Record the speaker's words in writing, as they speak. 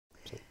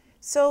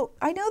So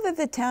I know that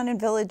the town and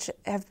village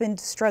have been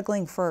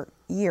struggling for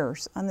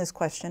years on this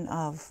question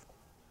of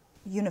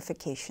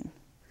unification.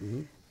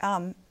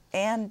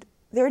 And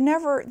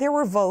there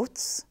were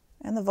votes,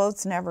 and the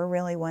votes never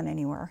really went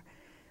anywhere.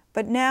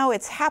 But now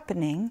it's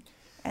happening,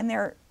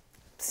 and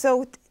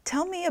so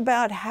tell me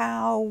about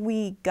how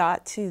we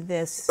got to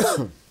this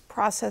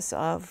process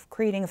of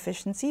creating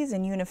efficiencies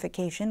and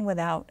unification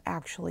without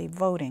actually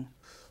voting.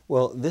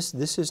 Well, this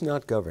is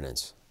not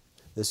governance.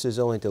 This is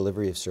only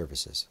delivery of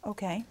services.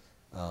 Okay.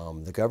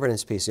 The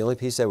governance piece, the only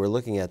piece that we're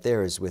looking at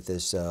there is with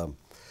this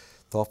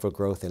Thoughtful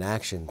Growth in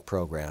Action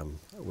program,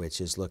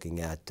 which is looking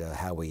at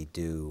how we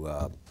do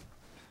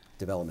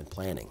development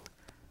planning.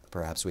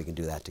 Perhaps we can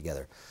do that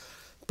together.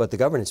 But the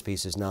governance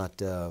piece is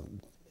not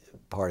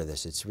part of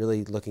this. It's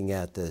really looking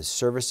at the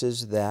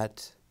services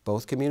that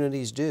both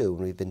communities do.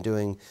 And we've been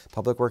doing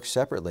public works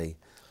separately.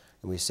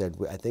 And we said,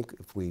 I think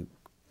if we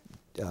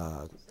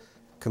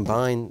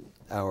combine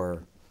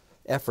our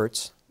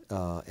efforts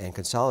and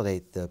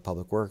consolidate the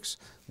public works,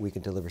 we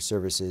can deliver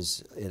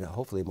services in a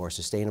hopefully more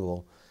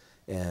sustainable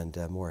and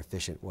more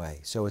efficient way.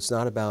 So it's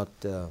not about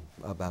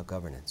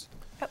governance.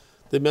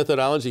 The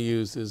methodology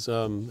used is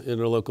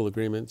interlocal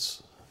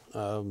agreements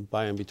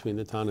by and between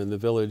the town and the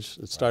village.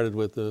 It started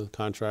with the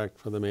contract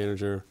for the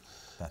manager,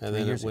 and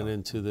then it went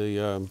into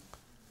the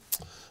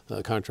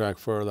contract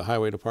for the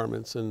highway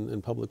departments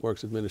and public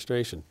works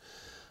administration.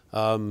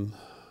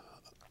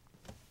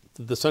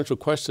 The central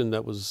question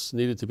that was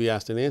needed to be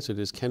asked and answered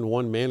is, can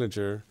one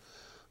manager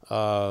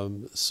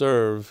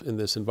serve in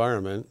this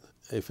environment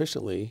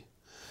efficiently,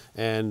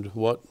 and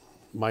what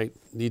might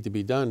need to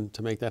be done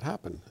to make that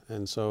happen?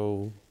 And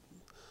so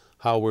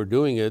how we're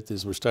doing it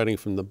is we're starting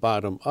from the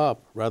bottom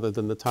up rather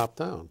than the top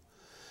down.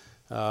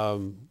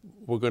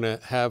 We're going to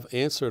have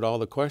answered all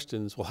the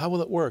questions. Well, how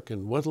will it work,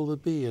 and what will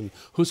it be, and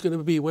who's going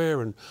to be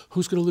where, and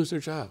who's going to lose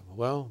their job?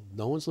 Well,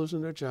 no one's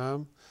losing their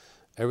job.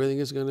 Everything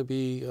is going to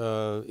be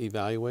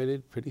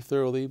evaluated pretty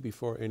thoroughly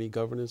before any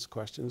governance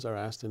questions are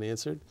asked and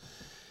answered.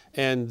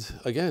 And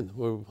again,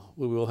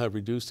 we will have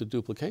reduced the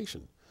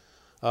duplication.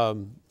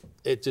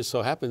 It just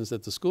so happens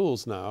that the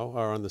schools now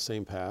are on the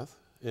same path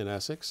in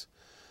Essex.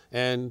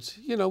 And,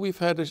 you know, we've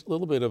had a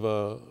little bit of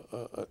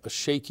a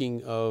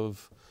shaking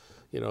of,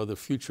 you know, the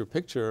future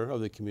picture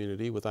of the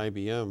community with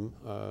IBM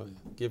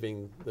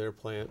giving their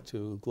plant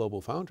to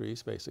Global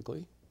Foundries,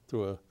 basically,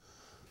 through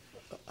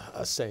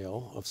a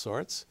sale of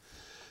sorts.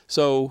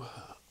 So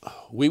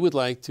we would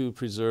like to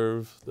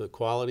preserve the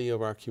quality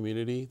of our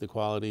community, the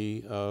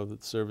quality of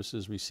the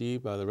services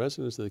received by the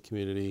residents of the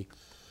community.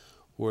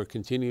 We're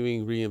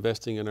continuing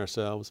reinvesting in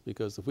ourselves,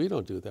 because if we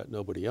don't do that,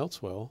 nobody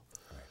else will.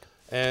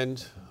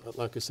 And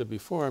like I said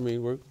before, I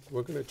mean, we're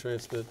going to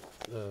transmit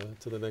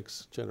to the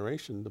next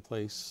generation the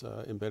place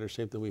in better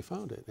shape than we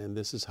found it. And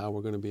this is how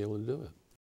we're going to be able to do it.